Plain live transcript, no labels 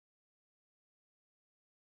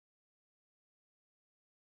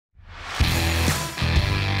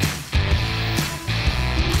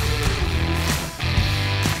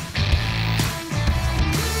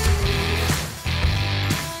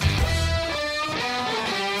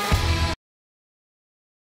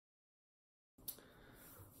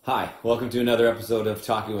Hi, welcome to another episode of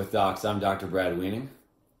Talking with Docs. I'm Dr. Brad Weening.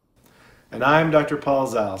 And I'm Dr.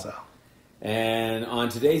 Paul Zalzal. And on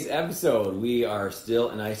today's episode, we are still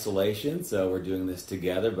in isolation, so we're doing this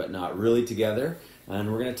together, but not really together.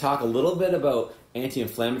 And we're going to talk a little bit about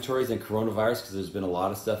anti-inflammatories and coronavirus, because there's been a lot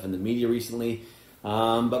of stuff in the media recently.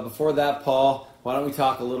 But before that, Paul, why don't we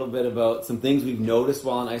talk a little bit about some things we've noticed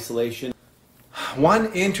while in isolation?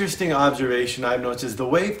 One interesting observation I've noticed is the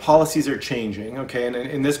way policies are changing. Okay, and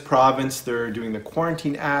in this province, they're doing the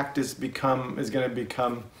Quarantine Act is going to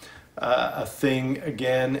become a thing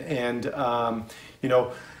again. And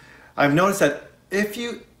I've noticed that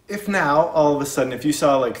if now all of a sudden, if you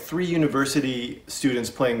saw like 3 university students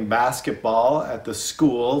playing basketball at the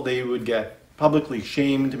school, they would get publicly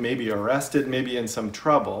shamed, maybe arrested, maybe in some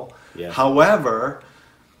trouble. Yes. However,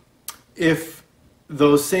 if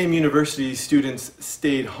those same university students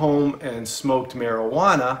stayed home and smoked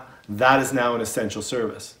marijuana, that is now an essential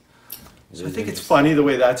service. So I think it's funny the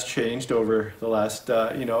way that's changed over the last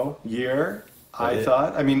year. I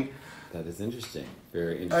thought. I mean, that is interesting.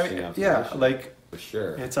 Very interesting observation. Yeah, like for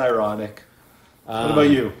sure. It's ironic. What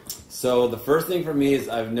about you? So the first thing for me is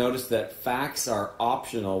I've noticed that facts are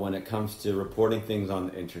optional when it comes to reporting things on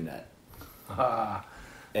the internet. And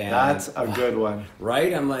that's a good one.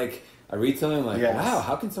 Right? I read something, I'm like, Yes. Wow,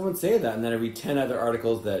 how can someone say that? And then I read 10 other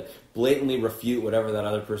articles that blatantly refute whatever that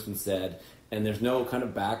other person said. And there's no kind of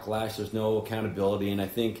backlash, there's no accountability, and I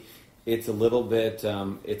think it's a little bit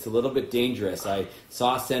dangerous. I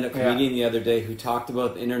saw a stand-up comedian the other day who talked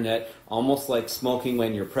about the internet almost like smoking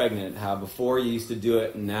when you're pregnant, how before you used to do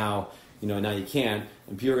it and now you can't.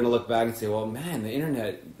 And people are going to look back and say, well, man, the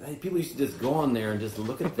internet, people used to just go on there and just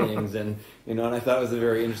look at things. and I thought it was a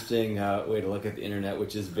very interesting way to look at the internet,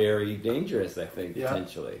 which is very dangerous, I think,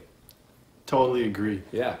 potentially. Totally agree.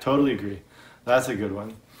 Yeah. Totally agree. That's a good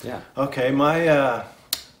one. Yeah. Okay, my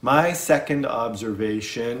second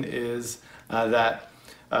observation is that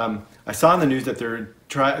I saw in the news that they're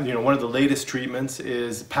one of the latest treatments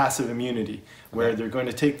is passive immunity, where they're going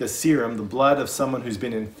to take the serum, the blood of someone who's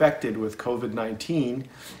been infected with COVID-19,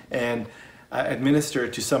 and administer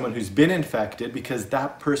it to someone who's been infected, because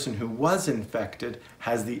that person who was infected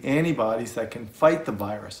has the antibodies that can fight the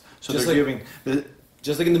virus. So just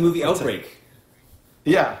just like in the movie Outbreak.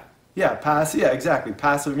 Exactly.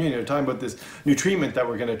 Passive immunity. They're talking about this new treatment that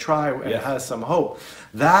we're going to try, and it has some hope.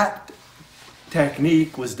 That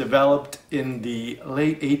technique was developed in the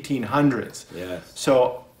late 1800s. Yes.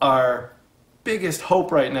 So our biggest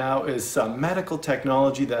hope right now is some medical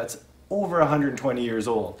technology that's over 120 years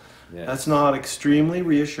old. Yes. That's not extremely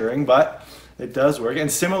reassuring, but it does work. And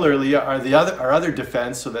similarly, our other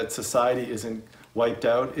defense, so that society isn't wiped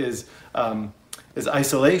out, is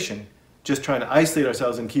isolation. Just trying to isolate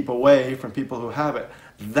ourselves and keep away from people who have it.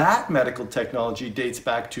 That medical technology dates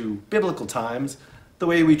back to biblical times, the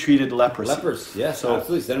way we treated leprosy. Lepers, yes, so,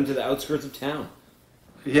 absolutely. Send them to the outskirts of town.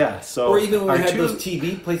 Yeah, so... Or even when we had those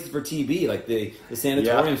TB places for TB, like the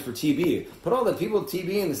sanatoriums for TB. Put all the people with TB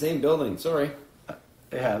in the same building, sorry.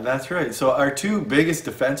 Yeah, that's right. So our 2 biggest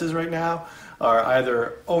defenses right now are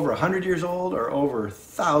either over 100 years old or over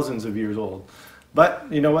thousands of years old.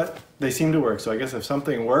 But you know what? They seem to work. So I guess if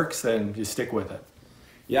something works, then you stick with it.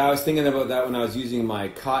 Yeah, I was thinking about that when I was using my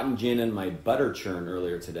cotton gin and my butter churn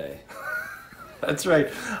earlier today. That's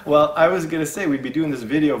right. Well, I was going to say we'd be doing this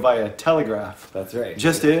video via telegraph. That's right.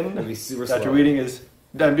 Just in. That'd be super Dr. slow. Weeding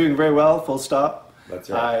I'm doing very well, full stop. That's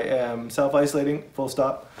right. I am self-isolating, full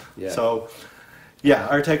stop. Yeah. So, yeah,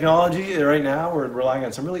 our technology right now, we're relying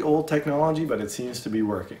on some really old technology, but it seems to be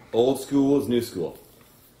working. Old school is new school.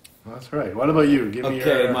 That's right. What about you? Give me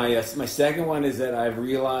your... my second one is that I've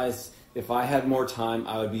realized if I had more time,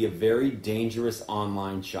 I would be a very dangerous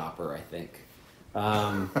online shopper, I think.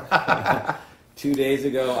 2 days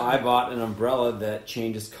ago, I bought an umbrella that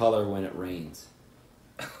changes color when it rains.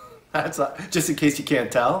 That's just in case you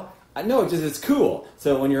can't tell? No, it's cool.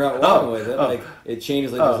 So when you're out walking with it, it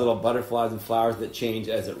changes those little butterflies and flowers that change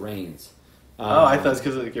as it rains. I thought it's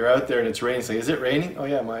because you're out there and it's raining. Like, is it raining? Oh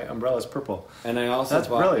yeah, my umbrella's purple. And that's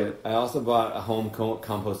brilliant. I also bought a home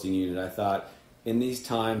composting unit. I thought in these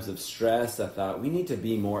times of stress, I thought we need to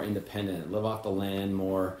be more independent, live off the land,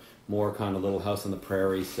 more kind of little house on the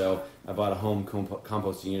prairie. So I bought a home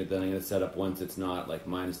composting unit that I'm going to set up once it's not like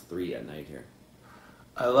 -3 at night here.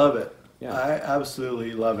 I love it. Yeah. I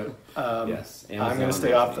absolutely love it. Yes. I'm going to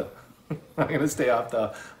stay off the. I'm going to stay off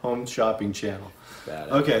the home shopping channel.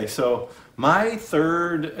 Okay, so my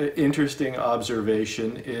third interesting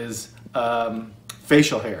observation is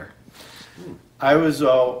facial hair. I was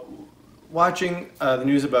watching the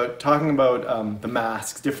news talking about the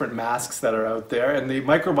masks, different masks that are out there, and the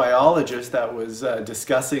microbiologist that was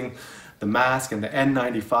discussing the mask and the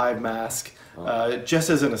N95 mask. Just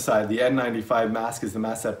as an aside, the N95 mask is the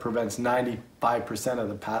mask that prevents 95% of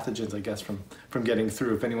the pathogens, I guess, from getting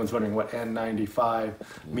through. If anyone's wondering what N95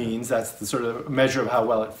 means, that's the sort of measure of how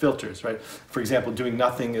well it filters, right? For example, doing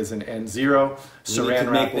nothing is an N0.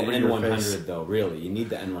 Saran wrap over your face. N100 though, really. You need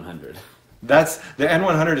the N100. The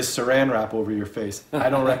N100 is saran wrap over your face. I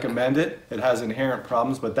don't recommend it. It has inherent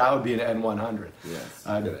problems, but that would be an N100. Yes.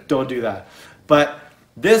 Don't do that. But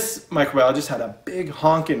this microbiologist had a big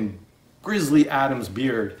honking Grizzly Adams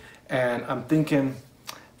beard, and I'm thinking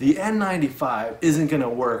the N95 isn't going to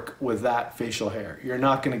work with that facial hair. You're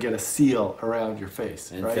not going to get a seal around your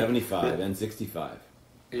face. N75, N65.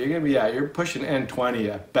 You're going to be, you're pushing N20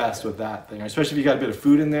 at best with that thing, especially if you got a bit of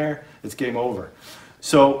food in there. It's game over.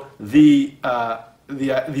 So the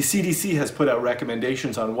CDC has put out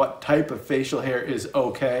recommendations on what type of facial hair is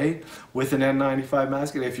okay with an N95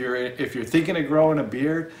 mask, and if you're thinking of growing a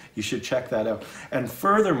beard, you should check that out. And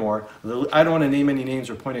furthermore, I don't want to name any names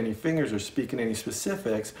or point any fingers or speak in any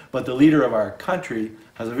specifics, but the leader of our country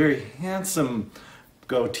has a very handsome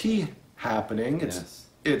goatee happening.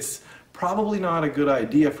 It's probably not a good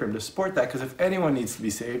idea for him to sport that, because if anyone needs to be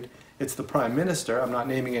saved, it's the Prime Minister. I'm not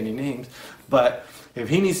naming any names, but if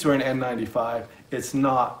he needs to wear an N95, it's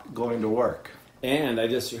not going to work. And I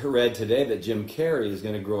just read today that Jim Carrey is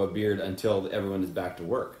going to grow a beard until everyone is back to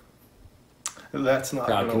work. That's not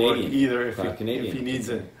going to work either if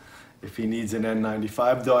he needs an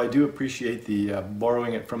N95, though I do appreciate the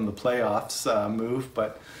borrowing it from the playoffs move.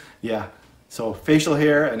 But yeah, so facial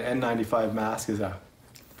hair and N95 mask is a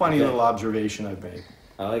funny little observation I've made.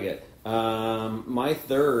 I like it. My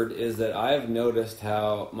third is that I have noticed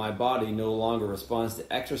how my body no longer responds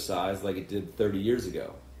to exercise like it did 30 years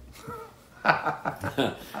ago.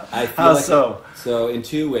 I feel how so? So in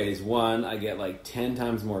two ways. One, I get like 10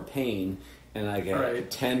 times more pain, and I get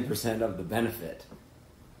 10% of the benefit.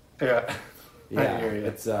 Yeah. Yeah,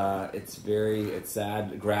 it's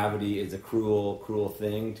sad. Gravity is a cruel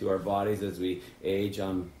thing to our bodies as we age.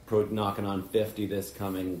 I'm knocking on 50 this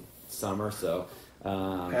coming summer, so.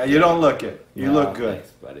 You don't look it. You look good.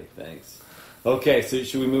 Thanks, buddy. Thanks. Okay, so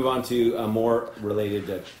should we move on to more related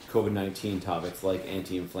to COVID-19 topics like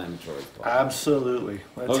anti-inflammatories? Absolutely.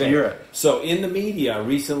 Let's hear it. So in the media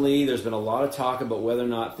recently, there's been a lot of talk about whether or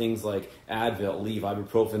not things like Advil,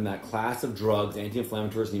 ibuprofen, that class of drugs,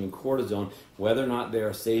 anti-inflammatories, and even cortisone, whether or not they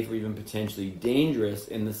are safe or even potentially dangerous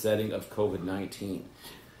in the setting of COVID-19.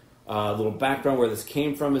 A little background where this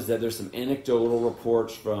came from is that there's some anecdotal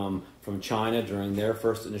reports from China during their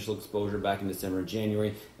first initial exposure back in December and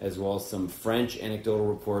January, as well as some French anecdotal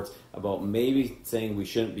reports about maybe saying we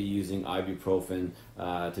shouldn't be using ibuprofen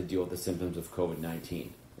to deal with the symptoms of COVID-19.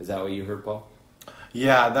 Is that what you heard, Paul?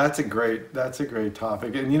 Yeah, that's a great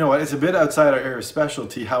topic. And you know what? It's a bit outside our area of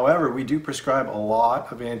specialty. However, we do prescribe a lot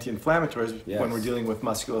of anti-inflammatories when we're dealing with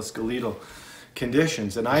musculoskeletal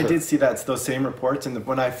conditions, and I did see those same reports, and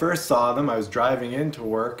when I first saw them, I was driving into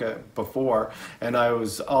work before, and I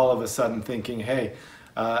was all of a sudden thinking, hey,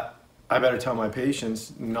 I better tell my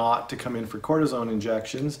patients not to come in for cortisone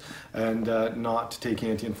injections and not to take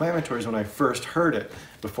anti-inflammatories when I first heard it,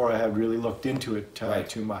 before I had really looked into it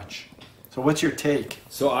too much. So what's your take?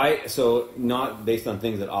 So not based on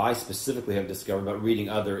things that I specifically have discovered, but reading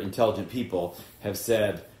other intelligent people have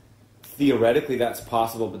said, theoretically, that's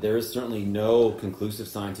possible, but there is certainly no conclusive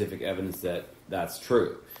scientific evidence that that's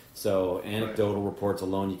true. So anecdotal reports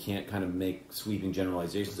alone, you can't kind of make sweeping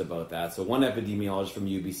generalizations about that. So one epidemiologist from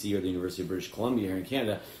UBC, or the University of British Columbia here in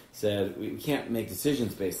Canada, said we can't make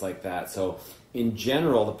decisions based like that. So in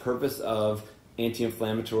general, the purpose of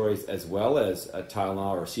anti-inflammatories as well as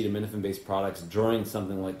Tylenol or acetaminophen-based products during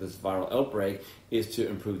something like this viral outbreak is to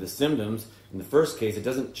improve the symptoms. In the first case, it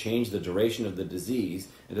doesn't change the duration of the disease.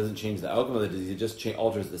 It doesn't change the outcome of the disease. It just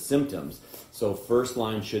alters the symptoms. So first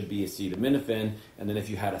line should be acetaminophen, and then if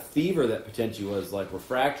you had a fever that potentially was like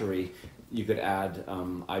refractory, you could add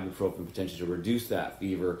ibuprofen potentially to reduce that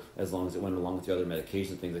fever, as long as it went along with the other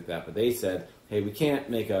medications, things like that. But they said, hey, we can't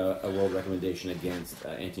make a world recommendation against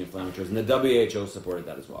anti-inflammatories, and the WHO supported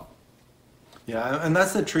that as well. Yeah, and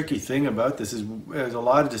that's the tricky thing about this is a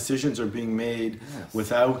lot of decisions are being made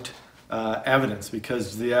without evidence,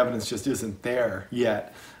 because the evidence just isn't there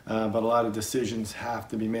yet. But a lot of decisions have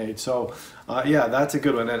to be made. So yeah, that's a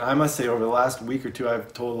good one. And I must say, over the last week or two,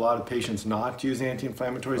 I've told a lot of patients not to use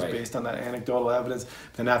anti-inflammatories based on that anecdotal evidence.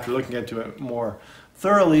 And after looking into it more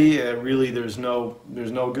thoroughly, really there's no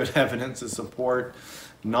good evidence to support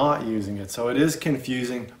not using it. So it is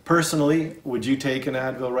confusing. Personally, would you take an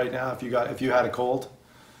Advil right now if you had a cold?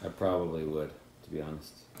 I probably would, to be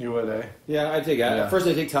honest. You would, eh? Yeah, I'd take Advil. First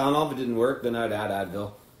I'd take Tylenol. If it didn't work, then I'd add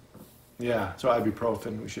Advil. Yeah, so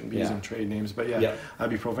ibuprofen. We shouldn't be using trade names, but yeah,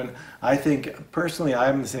 ibuprofen. I think, personally,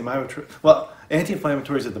 I'm the same. Well,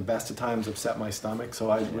 anti-inflammatories at the best of times upset my stomach,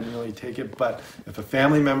 so I wouldn't really take it. But if a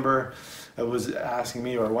family member was asking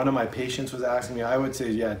me, or one of my patients was asking me, I would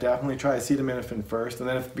say, yeah, definitely try acetaminophen first. And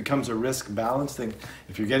then if it becomes a risk balance thing,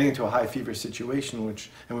 if you're getting into a high fever situation,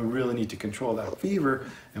 and we really need to control that fever,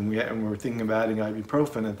 and we're thinking of adding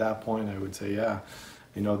ibuprofen at that point, I would say, yeah,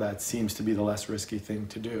 that seems to be the less risky thing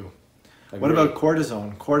to do. What about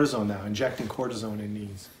cortisone? Cortisone now, injecting cortisone in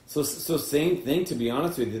knees. So same thing, to be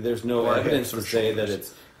honest with you. There's no evidence to say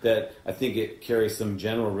that I think it carries some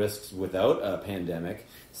general risks without a pandemic.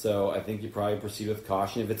 So I think you probably proceed with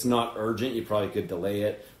caution. If it's not urgent, you probably could delay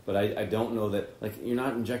it. But I don't know that, you're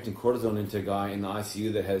not injecting cortisone into a guy in the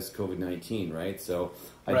ICU that has COVID-19, right? So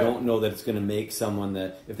I don't know that it's going to make someone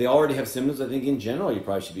that, if they already have symptoms, I think in general you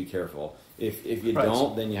probably should be careful. If you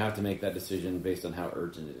don't, then you have to make that decision based on how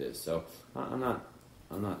urgent it is. So I'm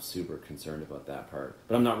not super concerned about that part.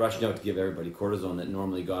 But I'm not rushing out to give everybody cortisone that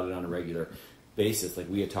normally got it on a regular basis, like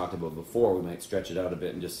we had talked about before. We might stretch it out a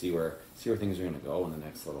bit and just see where things are going to go in the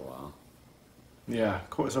next little while. Yeah,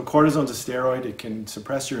 so cortisone's a steroid. It can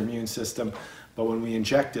suppress your immune system, but when we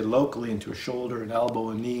inject it locally into a shoulder, an elbow,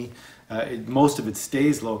 a knee, most of it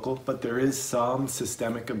stays local, but there is some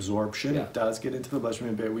systemic absorption. It does get into the bloodstream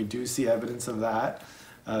a bit. We do see evidence of that.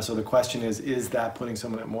 So the question is that putting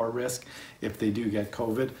someone at more risk if they do get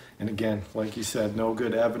COVID? And again, like you said, no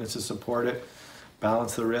good evidence to support it.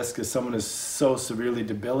 Balance the risk as someone is so severely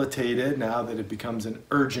debilitated now that it becomes an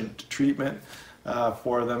urgent treatment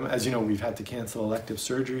for them. As you know, we've had to cancel elective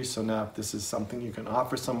surgeries, so now if this is something you can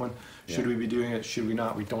offer someone, should we be doing it, should we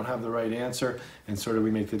not? We don't have the right answer, and sort of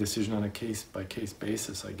we make the decision on a case-by-case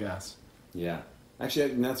basis, I guess. Yeah.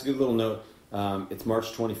 Actually, and that's a good little note. It's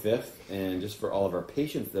March 25th, and just for all of our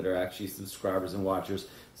patients that are actually subscribers and watchers,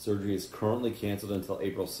 surgery is currently canceled until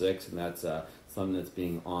April 6th, and that's something that's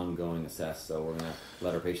being ongoing assessed, so we're going to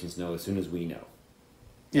let our patients know as soon as we know.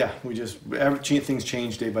 Yeah, things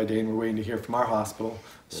change day by day, and we're waiting to hear from our hospital.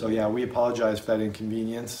 So yeah, we apologize for that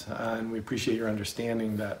inconvenience, and we appreciate your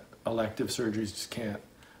understanding that elective surgeries just can't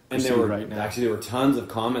proceed right now. Actually, there were tons of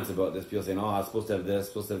comments about this. People saying, "Oh, I was supposed to have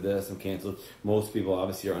this, I'm canceled." Most people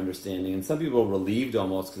obviously are understanding, and some people are relieved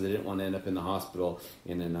almost because they didn't want to end up in the hospital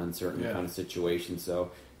in an uncertain kind of situation.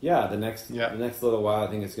 So yeah, the next little while, I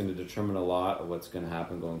think it's going to determine a lot of what's going to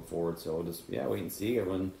happen going forward. So we'll just wait and see.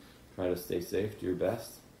 Everyone try to stay safe, do your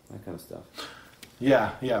best, that kind of stuff.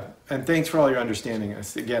 Yeah, and thanks for all your understanding.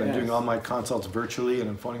 Again, I'm doing all my consults virtually, and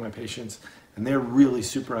I'm phoning my patients, and they're really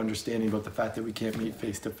super understanding about the fact that we can't meet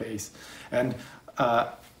face to face. And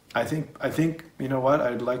I think you know what?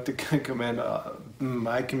 I'd like to commend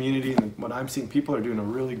my community and what I'm seeing. People are doing a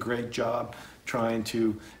really great job trying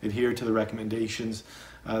to adhere to the recommendations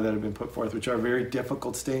that have been put forth, which are very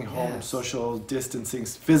difficult. Staying home, social distancing,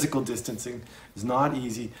 physical distancing is not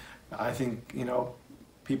easy. I think,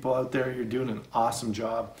 people out there, you're doing an awesome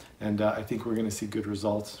job, and I think we're going to see good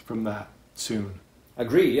results from that soon.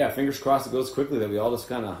 Agree. Yeah, fingers crossed it goes quickly, that we all just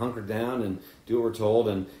kind of hunker down and do what we're told.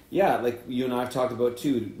 And yeah, like you and I have talked about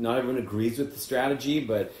too, not everyone agrees with the strategy,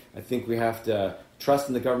 but I think we have to trust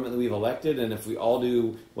in the government that we've elected, and if we all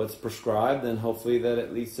do what's prescribed, then hopefully that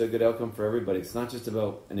it leads to a good outcome for everybody. It's not just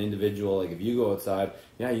about an individual. Like if you go outside,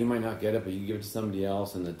 you might not get it, but you give it to somebody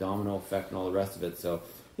else, and the domino effect and all the rest of it. So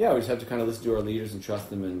yeah, we just have to kind of listen to our leaders and trust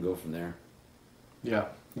them and go from there. Yeah,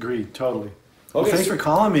 agreed, totally. Well, thanks for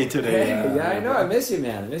calling me today. Hey, I know. I miss you,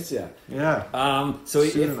 man. I miss you. Yeah. So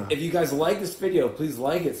if you guys like this video, please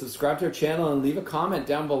like it, subscribe to our channel, and leave a comment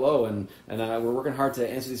down below. And we're working hard to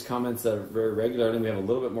answer these comments very regularly. We have a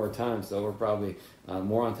little bit more time, so we're probably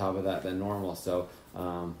more on top of that than normal. So,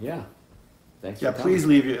 yeah. Thanks for coming. Please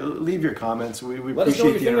leave your comments. We appreciate the interaction. Let us know what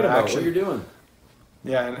you're thinking about, what you're doing.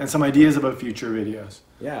 Yeah, and some ideas about future videos.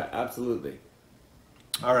 Yeah, absolutely.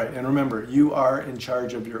 All right, and remember, you are in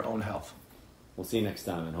charge of your own health. We'll see you next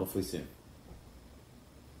time, and hopefully soon.